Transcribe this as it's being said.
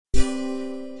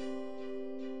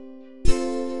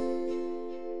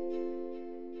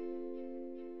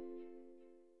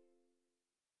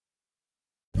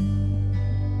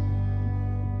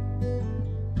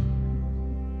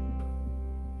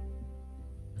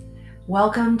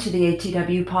Welcome to the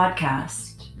ATW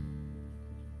podcast.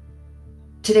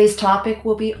 Today's topic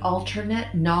will be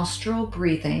alternate nostril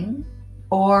breathing,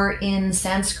 or in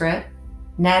Sanskrit,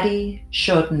 Nadi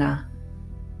Shodhana.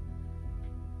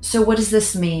 So what does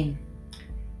this mean?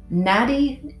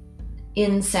 Nadi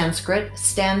in Sanskrit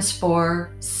stands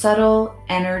for subtle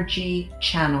energy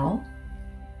channel,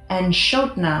 and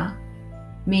Shodhana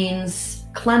means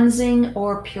cleansing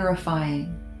or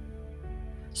purifying.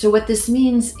 So what this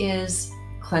means is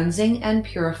cleansing and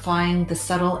purifying the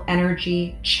subtle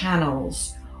energy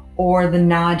channels or the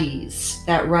nadis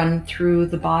that run through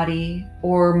the body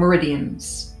or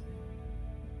meridians.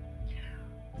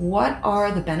 What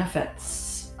are the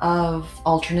benefits of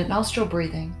alternate nostril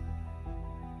breathing?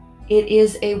 It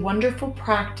is a wonderful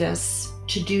practice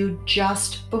to do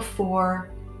just before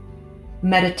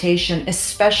meditation,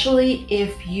 especially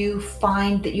if you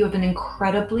find that you have an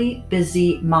incredibly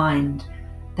busy mind.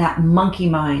 That monkey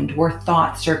mind where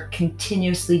thoughts are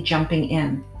continuously jumping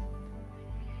in.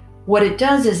 What it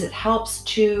does is it helps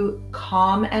to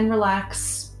calm and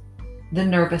relax the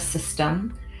nervous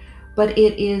system, but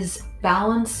it is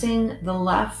balancing the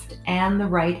left and the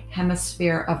right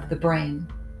hemisphere of the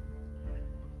brain.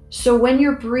 So when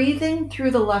you're breathing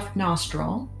through the left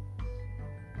nostril,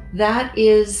 that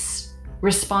is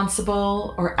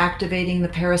responsible or activating the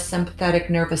parasympathetic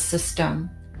nervous system,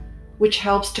 which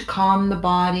helps to calm the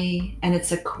body, and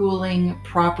it's a cooling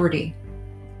property.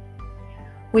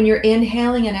 When you're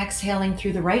inhaling and exhaling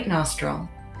through the right nostril,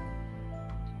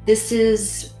 this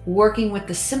is working with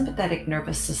the sympathetic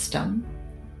nervous system,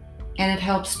 and it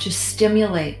helps to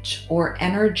stimulate or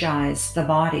energize the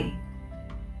body.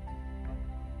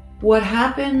 What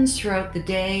happens throughout the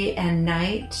day and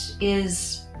night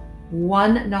is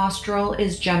one nostril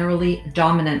is generally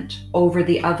dominant over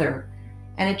the other,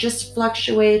 and it just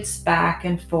fluctuates back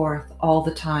and forth all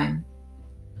the time.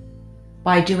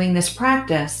 By doing this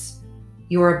practice,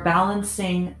 you are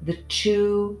balancing the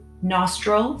two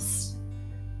nostrils.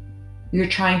 You're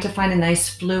trying to find a nice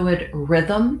fluid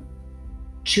rhythm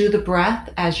to the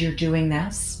breath as you're doing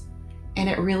this, and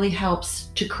it really helps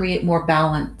to create more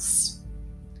balance.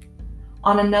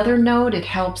 On another note, it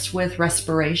helps with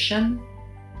respiration,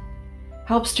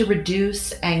 helps to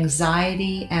reduce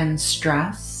anxiety and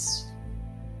stress.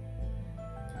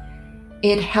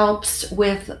 It helps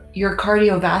with your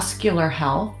cardiovascular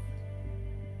health.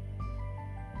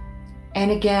 And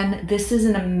again, this is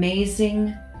an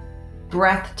amazing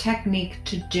breath technique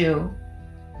to do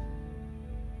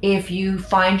if you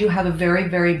find you have a very,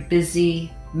 very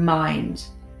busy mind.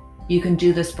 You can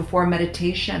do this before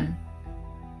meditation,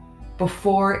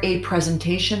 before a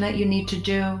presentation that you need to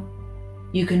do.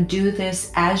 You can do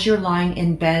this as you're lying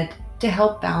in bed to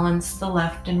help balance the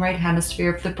left and right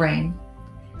hemisphere of the brain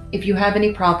if you have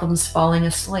any problems falling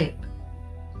asleep.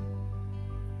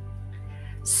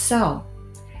 So,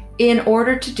 in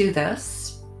order to do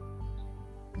this,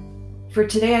 for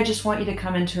today, I just want you to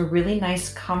come into a really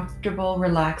nice, comfortable,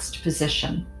 relaxed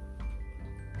position.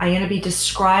 I'm going to be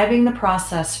describing the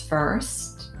process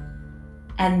first,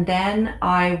 and then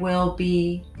I will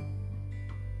be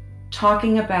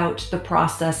talking about the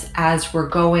process as we're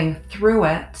going through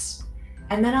it.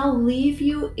 And then I'll leave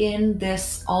you in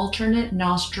this alternate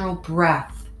nostril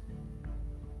breath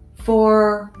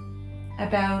for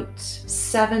about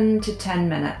 7 to 10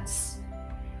 minutes.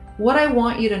 What I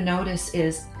want you to notice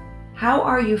is, how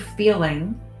are you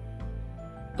feeling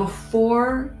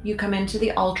before you come into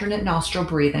the alternate nostril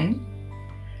breathing?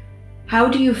 How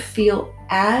do you feel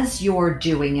as you're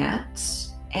doing it?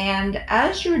 And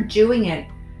as you're doing it,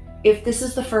 if this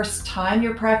is the first time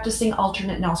you're practicing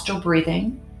alternate nostril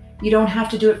breathing, you don't have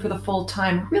to do it for the full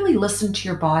time. Really listen to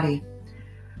your body.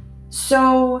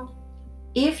 So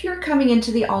if you're coming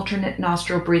into the alternate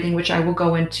nostril breathing, which I will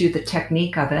go into the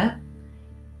technique of it,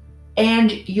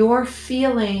 and you're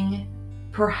feeling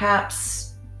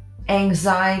perhaps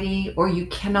anxiety or you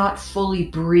cannot fully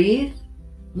breathe,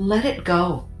 let it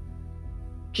go.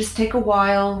 Just take a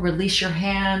while, release your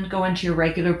hand, go into your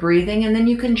regular breathing, and then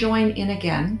you can join in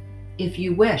again if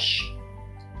you wish.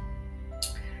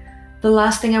 The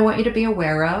last thing I want you to be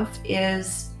aware of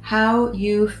is how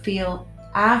you feel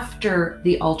after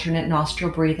the alternate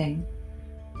nostril breathing.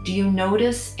 Do you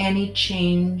notice any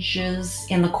changes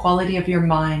in the quality of your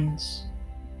mind?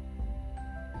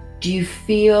 Do you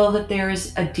feel that there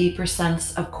is a deeper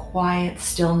sense of quiet,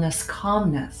 stillness,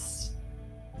 calmness?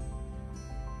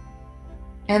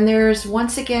 And there's,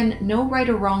 once again, no right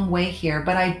or wrong way here,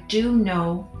 but I do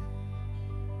know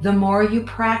the more you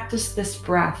practice this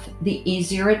breath, the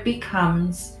easier it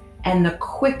becomes and the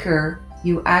quicker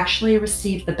you actually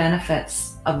receive the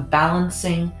benefits of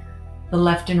balancing the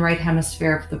left and right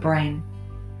hemisphere of the brain.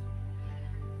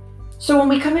 So when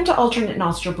we come into alternate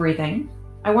nostril breathing,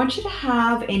 I want you to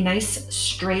have a nice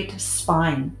straight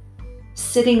spine.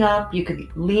 Sitting up, you could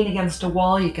lean against a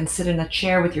wall, you can sit in a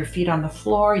chair with your feet on the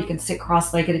floor, you can sit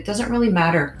cross-legged, it doesn't really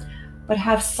matter, but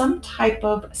have some type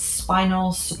of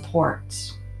spinal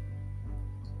support.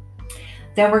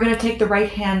 Then we're going to take the right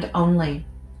hand only.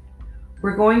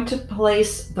 We're going to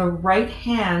place the right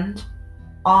hand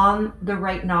on the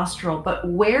right nostril, but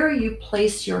where you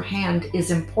place your hand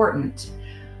is important.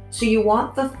 So you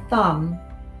want the thumb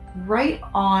right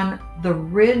on the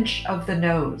ridge of the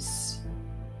nose,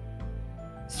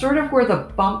 sort of where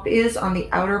the bump is on the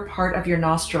outer part of your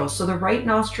nostril. So the right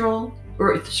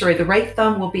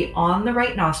thumb will be on the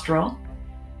right nostril,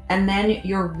 and then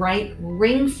your right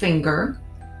ring finger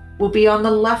will be on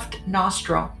the left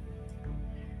nostril.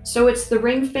 So it's the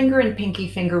ring finger and pinky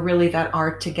finger really that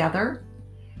are together.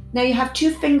 Now you have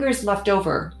two fingers left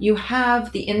over. You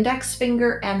have the index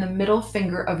finger and the middle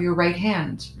finger of your right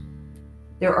hand.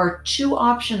 There are two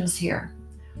options here.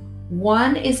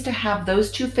 One is to have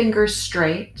those two fingers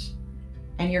straight,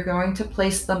 and you're going to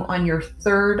place them on your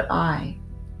third eye.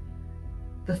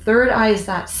 The third eye is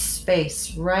that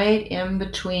space right in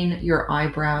between your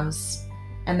eyebrows,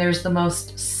 and there's the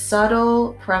most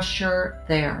subtle pressure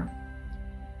there.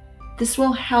 This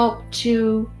will help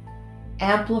to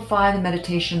amplify the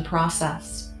meditation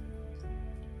process.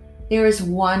 There is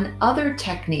one other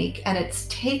technique, and it's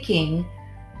taking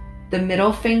the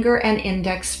middle finger and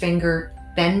index finger,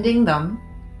 bending them,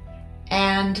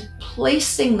 and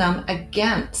placing them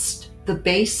against the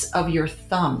base of your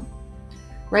thumb,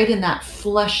 right in that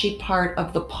fleshy part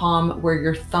of the palm where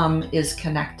your thumb is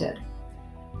connected.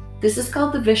 This is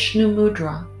called the Vishnu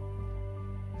Mudra.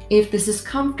 If this is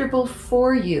comfortable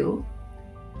for you,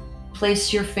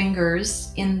 place your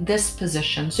fingers in this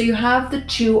position. So you have the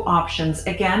two options.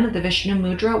 Again, the Vishnu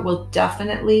Mudra will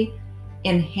definitely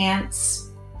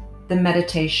enhance the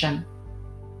meditation.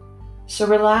 So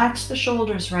relax the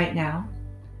shoulders right now.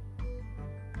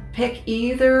 Pick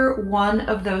either one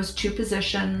of those two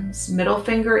positions, middle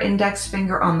finger, index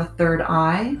finger on the third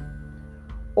eye,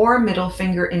 or middle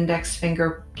finger, index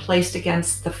finger placed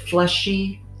against the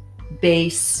fleshy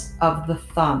base of the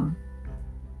thumb.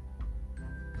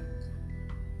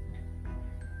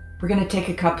 We're going to take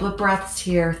a couple of breaths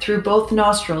here through both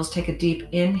nostrils. Take a deep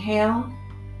inhale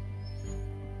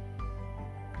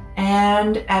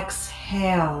and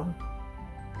exhale.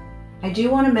 I do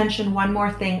want to mention one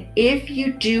more thing. If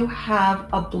you do have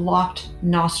a blocked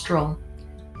nostril,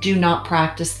 do not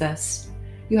practice this.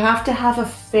 You have to have a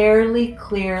fairly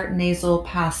clear nasal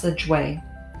passageway.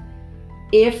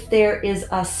 If there is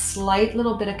a slight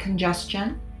little bit of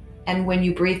congestion, and when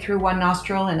you breathe through one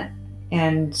nostril and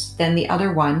then the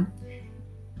other one,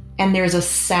 and there's a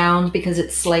sound because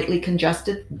it's slightly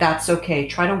congested, that's okay.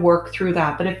 Try to work through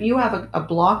that. But if you have a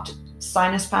blocked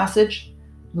sinus passage,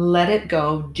 let it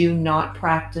go. Do not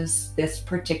practice this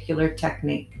particular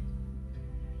technique.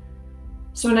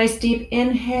 So a nice deep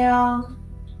inhale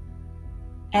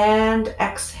and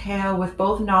exhale with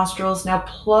both nostrils. Now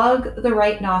plug the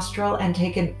right nostril and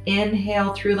take an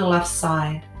inhale through the left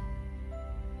side.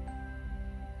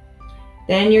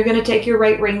 Then you're going to take your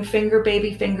right ring finger,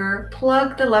 baby finger,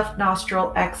 plug the left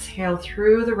nostril, exhale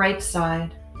through the right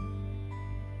side.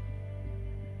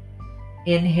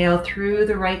 Inhale through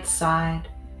the right side.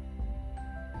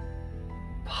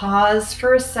 Pause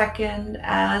for a second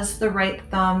as the right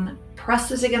thumb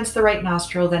presses against the right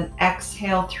nostril, then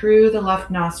exhale through the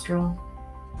left nostril.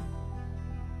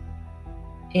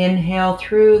 Inhale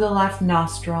through the left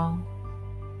nostril.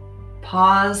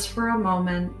 Pause for a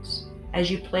moment as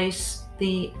you place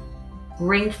the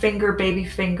ring finger, baby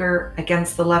finger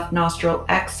against the left nostril.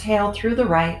 Exhale through the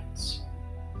right.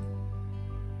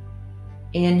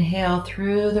 Inhale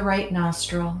through the right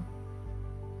nostril.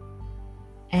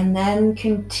 And then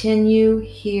continue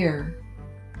here,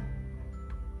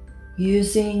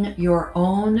 using your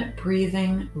own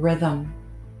breathing rhythm.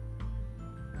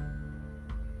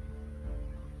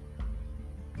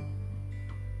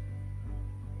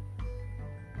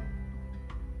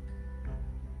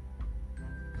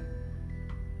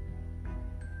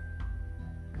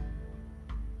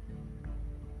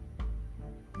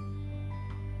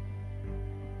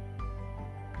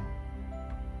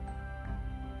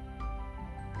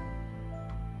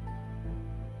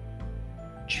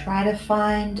 Try to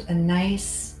find a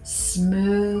nice,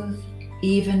 smooth,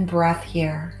 even breath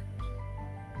here.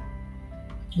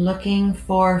 Looking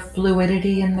for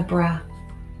fluidity in the breath.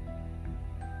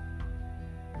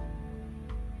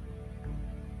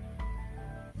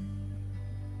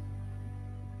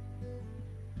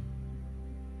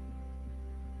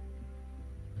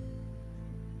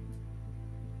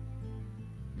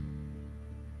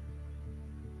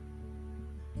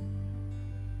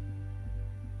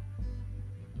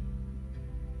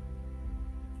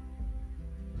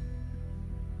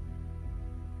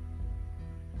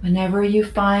 Whenever you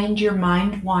find your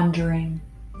mind wandering,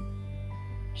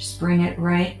 just bring it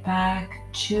right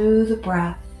back to the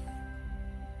breath.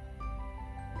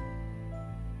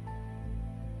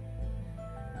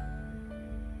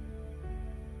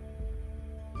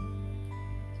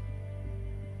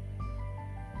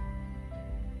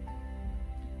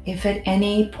 If at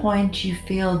any point you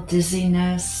feel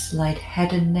dizziness,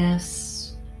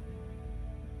 lightheadedness,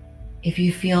 if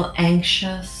you feel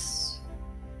anxious,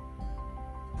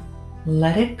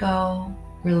 let it go.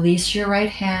 Release your right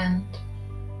hand.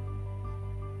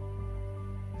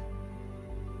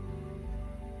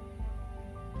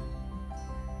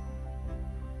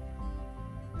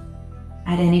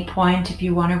 At any point, if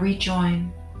you want to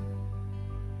rejoin,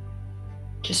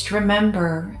 just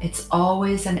remember it's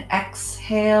always an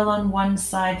exhale on one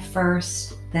side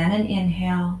first, then an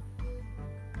inhale.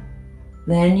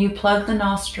 Then you plug the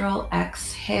nostril,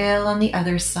 exhale on the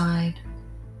other side.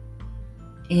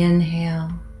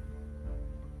 Inhale.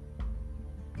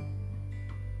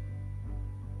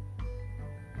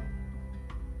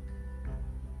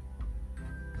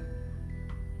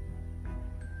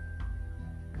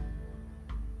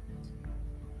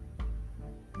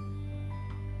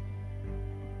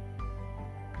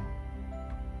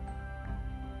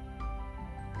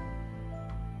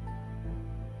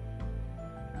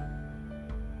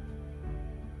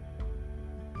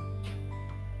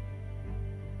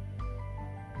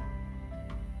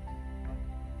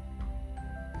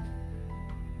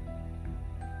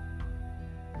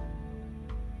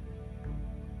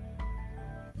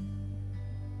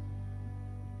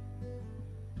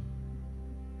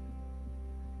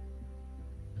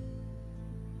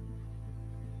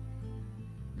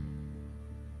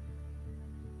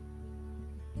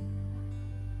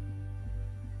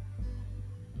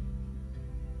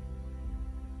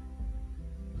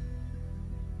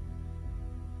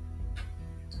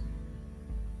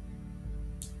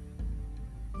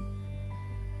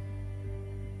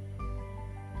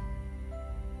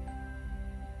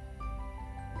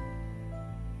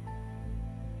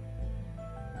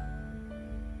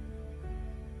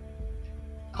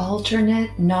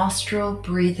 Alternate nostril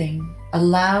breathing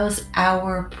allows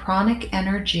our pranic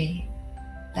energy,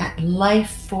 that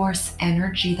life force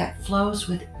energy that flows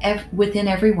within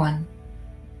everyone,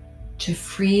 to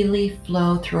freely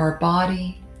flow through our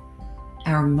body,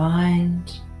 our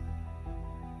mind,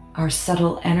 our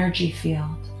subtle energy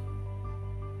field.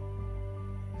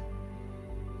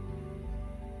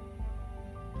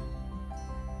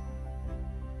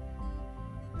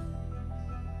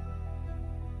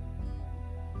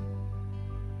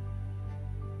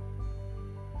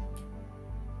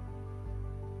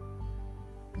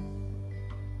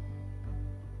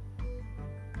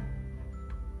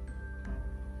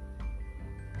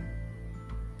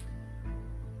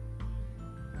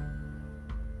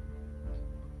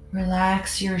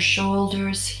 Relax your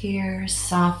shoulders here,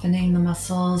 softening the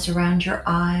muscles around your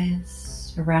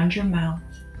eyes, around your mouth.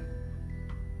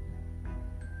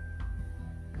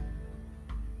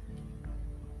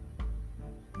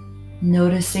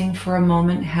 Noticing for a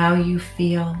moment how you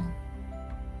feel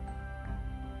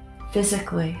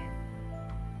physically,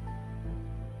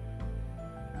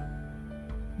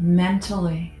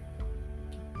 mentally,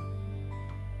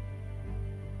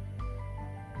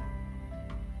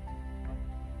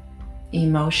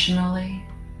 emotionally,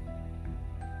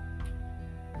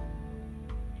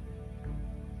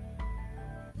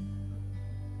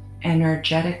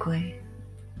 energetically.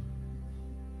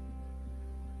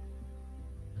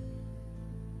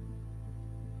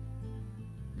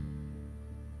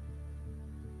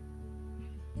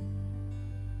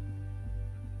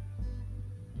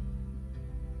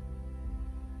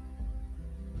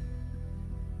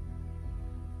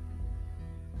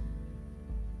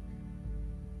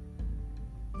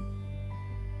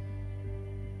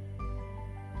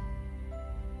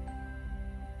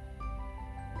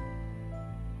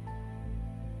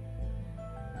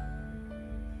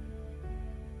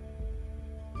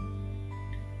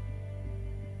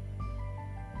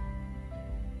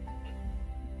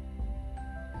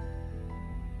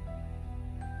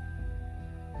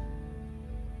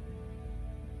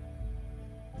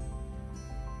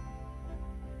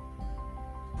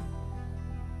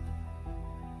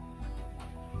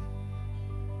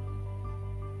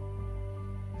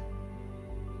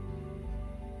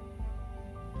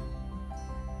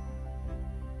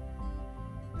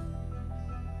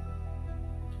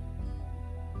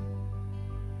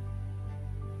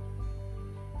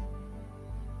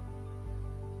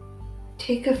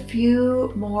 Take a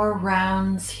few more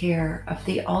rounds here of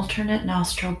the alternate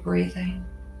nostril breathing.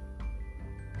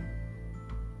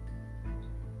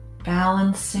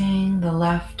 balancing the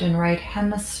left and right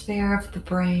hemisphere of the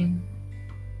brain,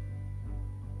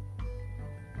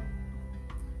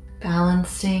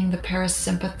 balancing the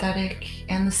parasympathetic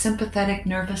and the sympathetic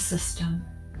nervous system.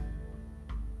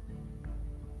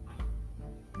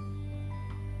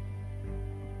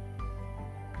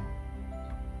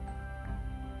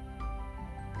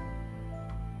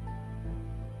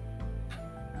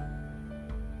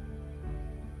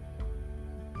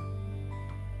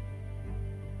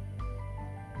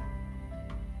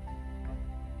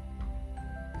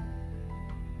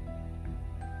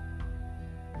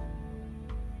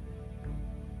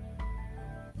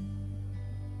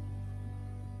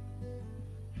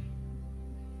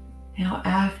 Now,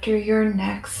 after your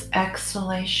next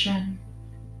exhalation,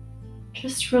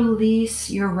 just release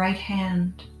your right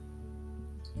hand.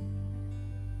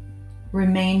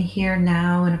 Remain here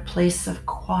now in a place of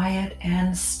quiet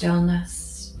and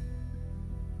stillness.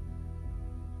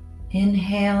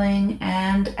 Inhaling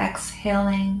and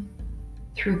exhaling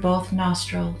through both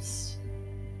nostrils.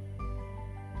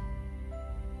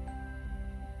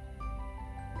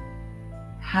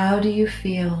 How do you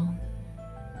feel?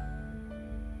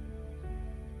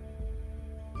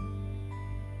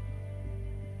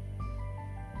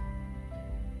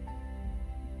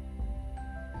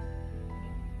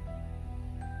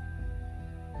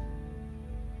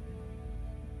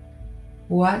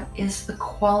 What is the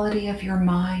quality of your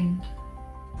mind?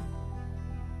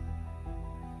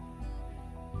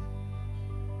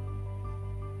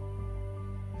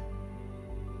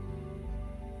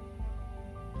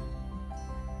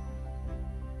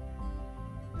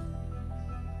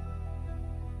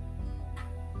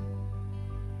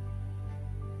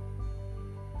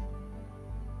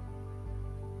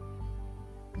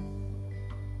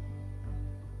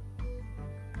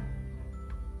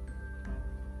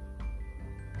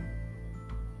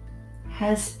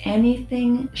 Has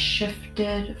anything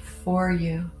shifted for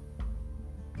you?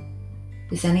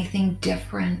 Is anything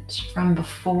different from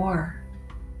before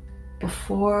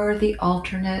the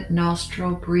alternate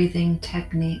nostril breathing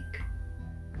technique?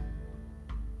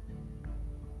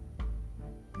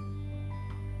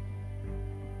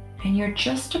 And you're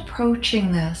just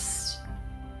approaching this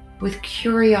with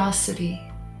curiosity,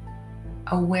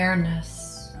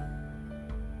 awareness,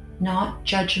 not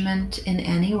judgment in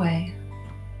any way.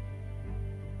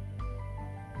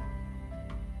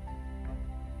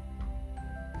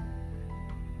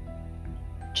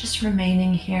 Just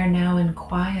remaining here now in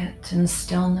quiet and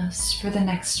stillness for the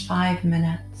next 5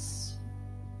 minutes.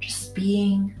 Just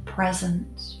being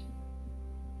present,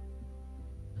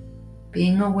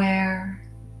 being aware.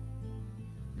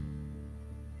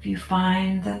 If you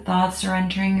find that thoughts are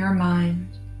entering your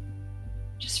mind,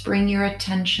 just bring your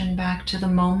attention back to the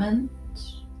moment,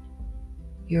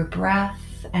 your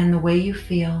breath, and the way you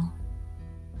feel.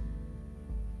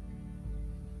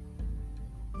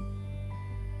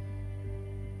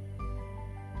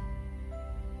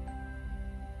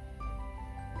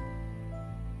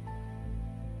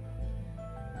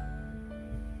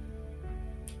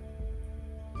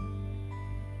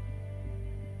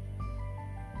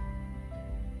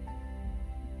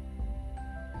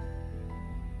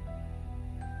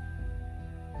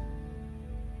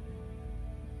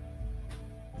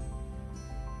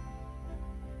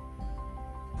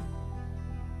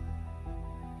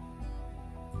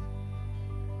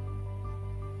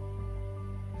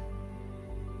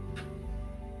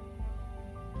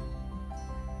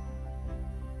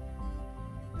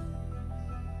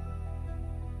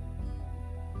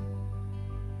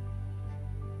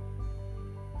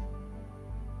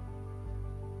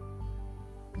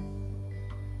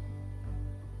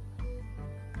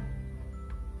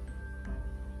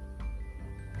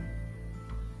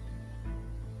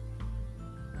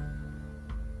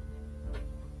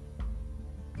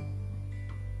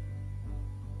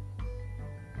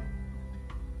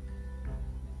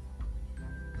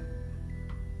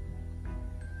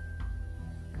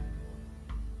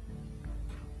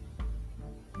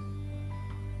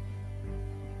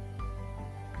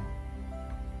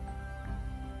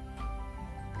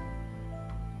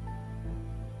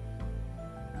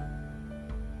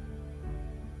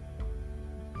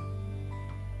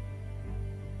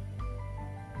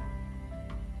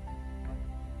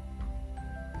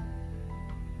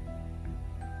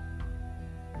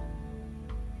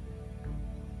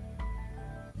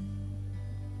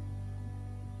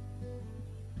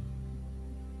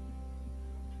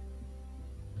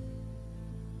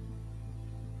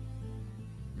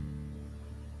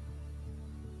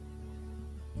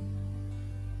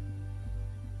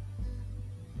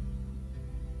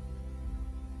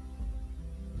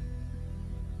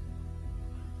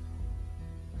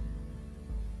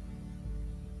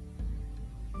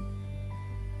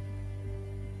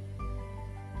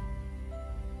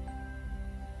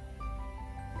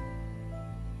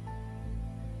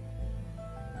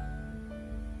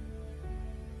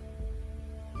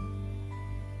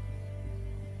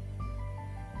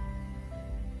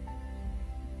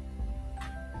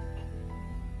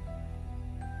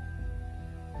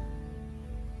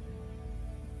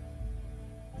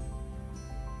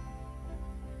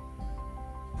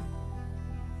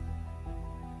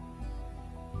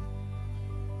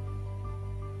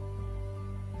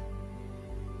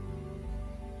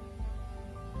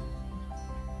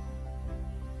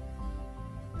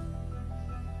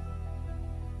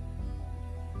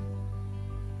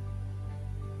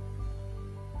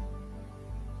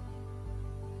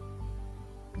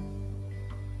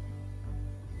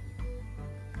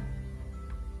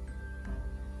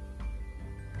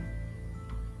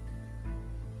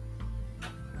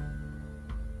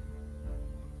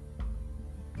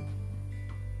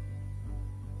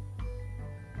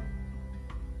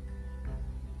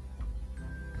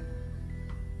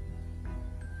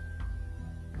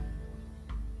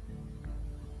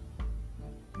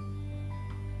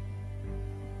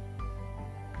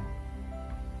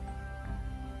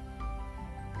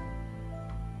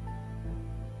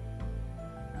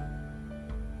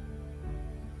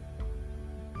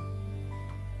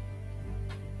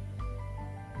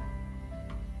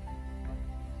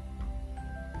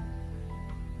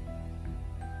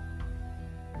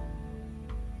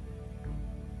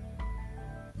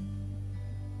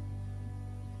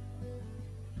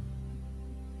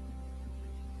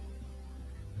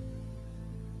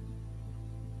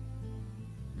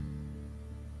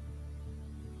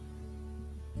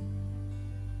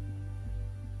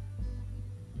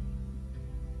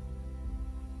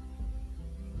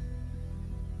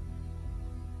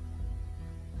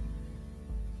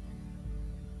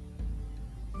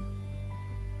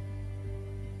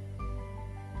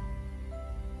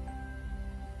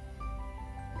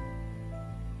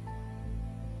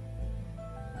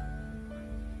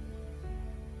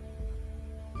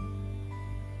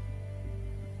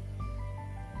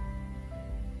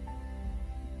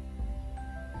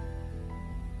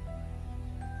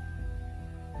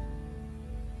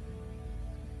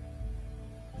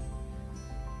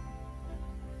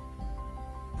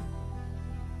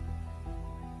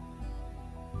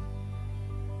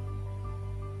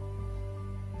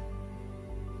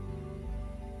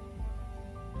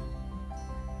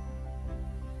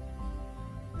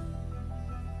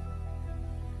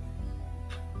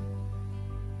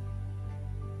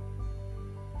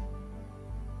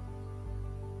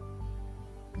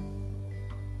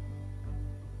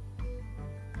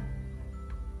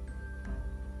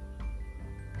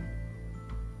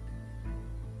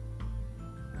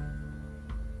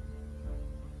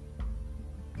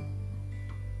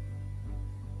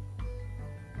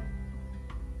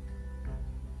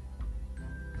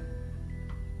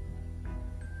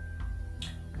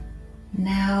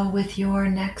 Now, with your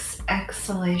next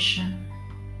exhalation,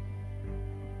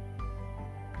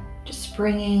 just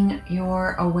bringing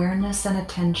your awareness and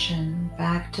attention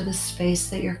back to the space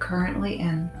that you're currently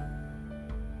in.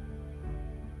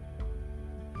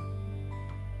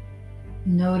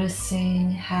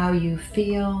 Noticing how you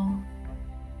feel.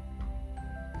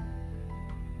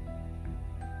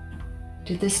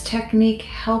 Did this technique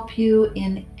help you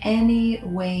in any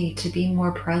way to be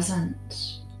more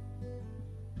present?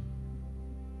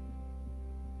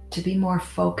 To be more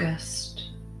focused?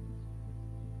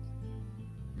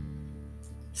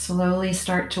 Slowly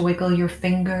start to wiggle your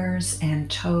fingers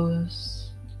and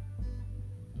toes.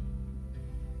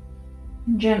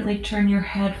 And gently turn your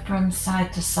head from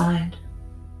side to side.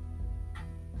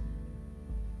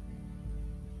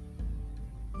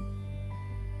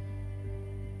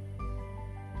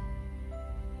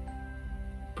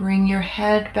 Bring your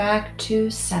head back to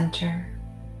center.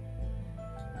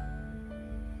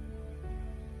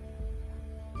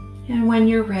 And when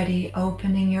you're ready,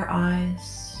 opening your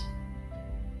eyes.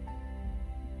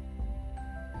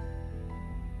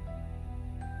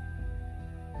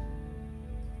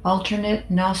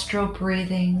 Alternate nostril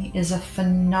breathing is a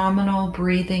phenomenal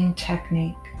breathing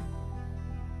technique,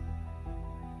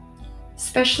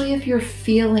 especially if you're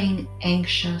feeling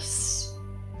anxious.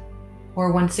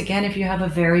 Or once again, if you have a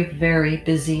very, very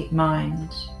busy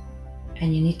mind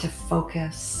and you need to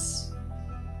focus.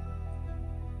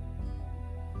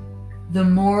 The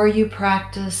more you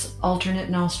practice alternate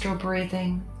nostril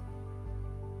breathing,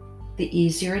 the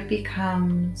easier it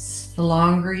becomes, the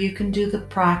longer you can do the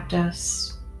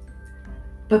practice.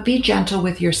 But be gentle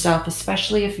with yourself,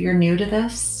 especially if you're new to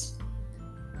this.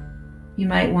 You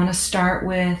might want to start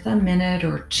with a minute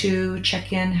or two,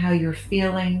 check in how you're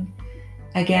feeling.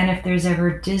 Again, if there's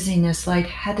ever dizziness,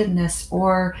 lightheadedness,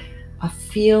 or a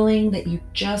feeling that you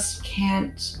just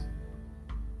can't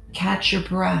catch your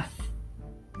breath,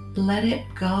 let it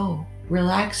go.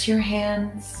 Relax your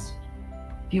hands.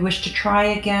 If you wish to try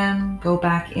again, go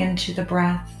back into the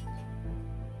breath.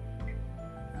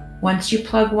 Once you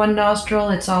plug one nostril,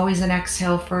 it's always an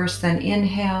exhale first, then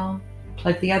inhale.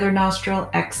 Plug the other nostril,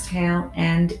 exhale,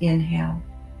 and inhale.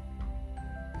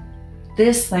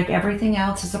 This, like everything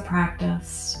else, is a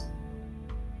practice.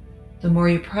 The more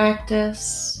you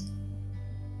practice,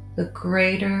 the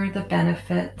greater the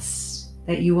benefits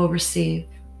that you will receive.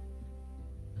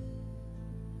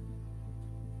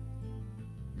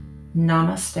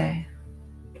 Namaste.